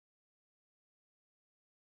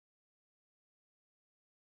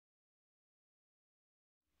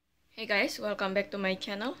Hey guys, welcome back to my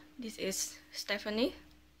channel. This is Stephanie.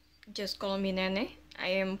 Just call me Nene. I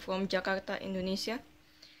am from Jakarta, Indonesia.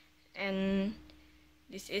 And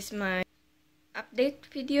this is my update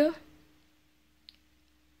video.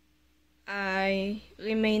 I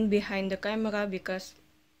remain behind the camera because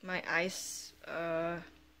my eyes are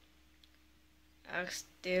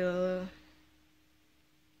still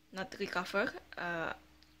not recovered.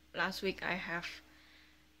 Last week I have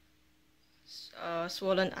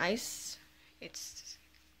swollen eyes. It's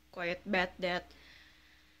quite bad that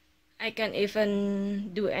I can't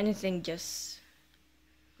even do anything, just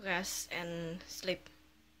rest and sleep,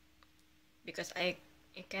 because I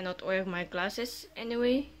cannot wear my glasses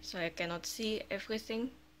anyway, so I cannot see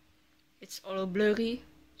everything. It's all blurry,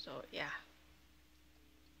 so yeah.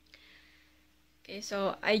 Okay,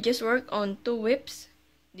 so I just worked on 2 whips.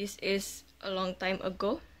 This is a long time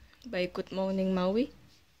ago by Good Morning Maui.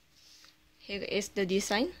 Here is the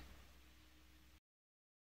design.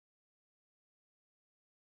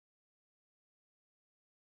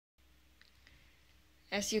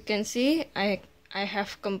 As you can see, I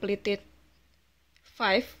have completed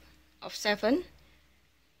 5 of 7,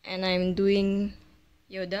 and I'm doing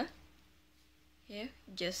Yoda here,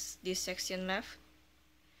 just this section left,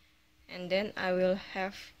 and then I will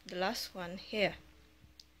have the last one here,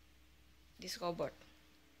 this robot.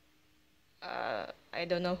 I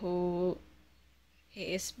don't know who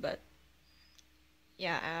he is, but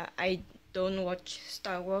yeah, I don't watch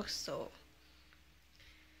Star Wars, so.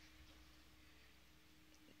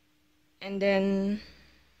 And then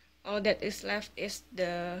all that is left is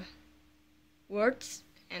the words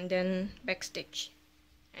and then backstage,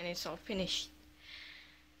 and it's all finished.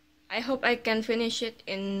 I hope I can finish it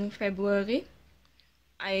in February.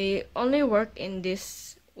 I only work in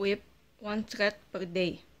this whip 1 thread per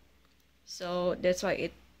day, so that's why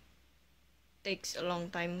it takes a long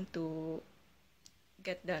time to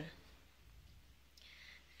get done.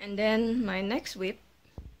 And then my next whip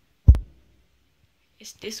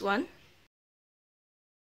is this one.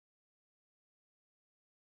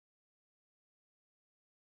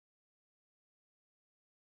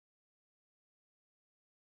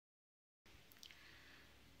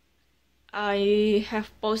 I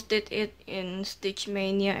have posted it in Stitch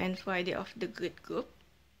Mania and Friday of the Grid group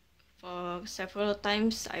for several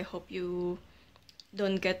times. I hope you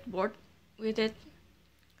don't get bored with it.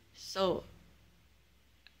 So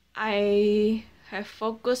I have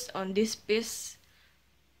focused on this piece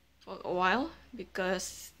for a while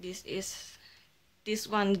because this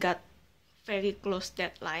one got very close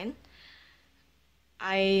deadline.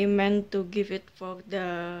 I meant to give it for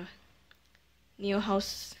the new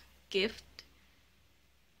house gift,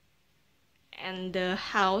 and the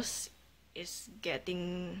house is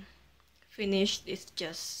getting finished. It's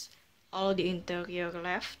just all the interior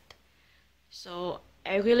left, so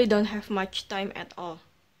I really don't have much time at all.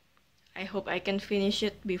 I hope I can finish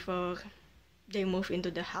it before they move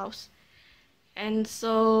into the house. And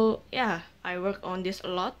so yeah, I work on this a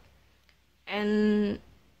lot, and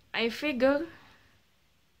I figure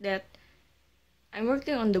that I'm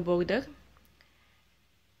working on the border,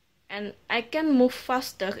 and I can move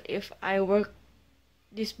faster if I work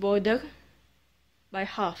this border by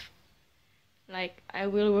half. Like, I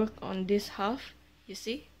will work on this half, you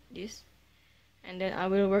see, this, and then I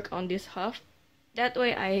will work on this half. That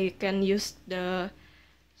way I can use the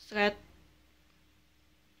thread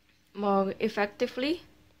more effectively.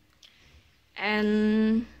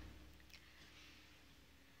 And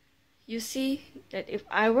you see that if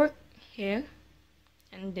I work here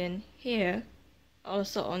and then here,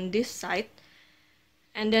 also on this side,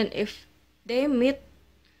 and then if they meet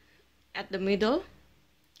at the middle,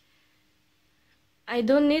 I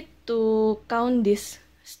don't need to count this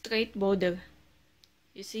straight border.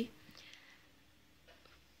 You see,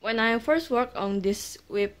 when I first worked on this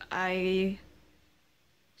whip, I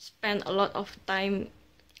spent a lot of time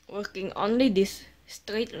working only this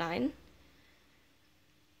straight line.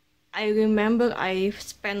 I remember I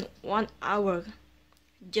spent 1 hour,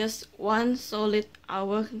 just 1 solid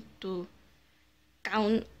hour, to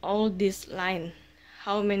count all this line,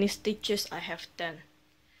 how many stitches I have done.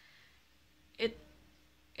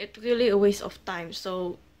 It really a waste of time.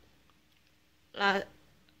 So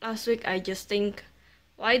last week I just think,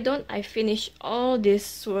 why don't I finish all these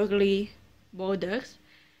swirly borders,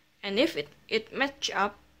 and if it match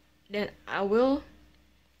up, then I will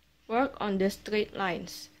work on the straight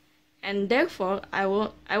lines, and therefore I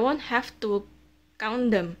won't have to count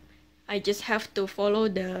them. I just have to follow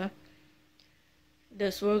the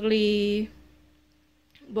swirly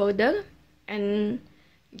border and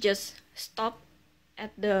just stop at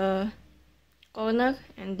the corner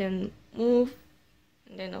and then move,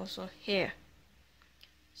 and then also here.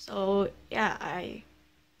 So yeah, I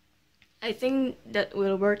think that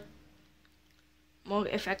will work more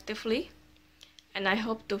effectively, and I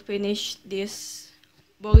hope to finish this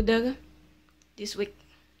border this week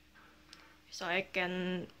so I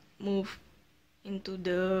can move into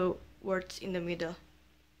the words in the middle.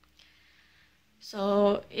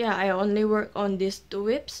 So yeah, I only work on these two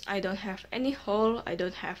whips. I don't have any hole, I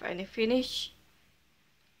don't have any finish.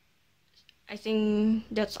 I think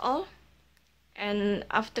that's all. And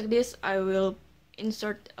after this I will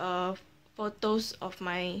insert photos of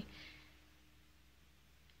my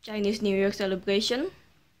Chinese New Year celebration.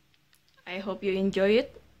 I hope you enjoy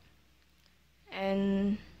it.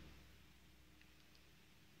 And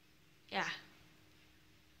yeah,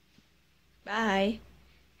 bye.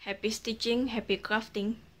 Happy stitching, happy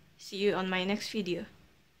crafting. See you on my next video.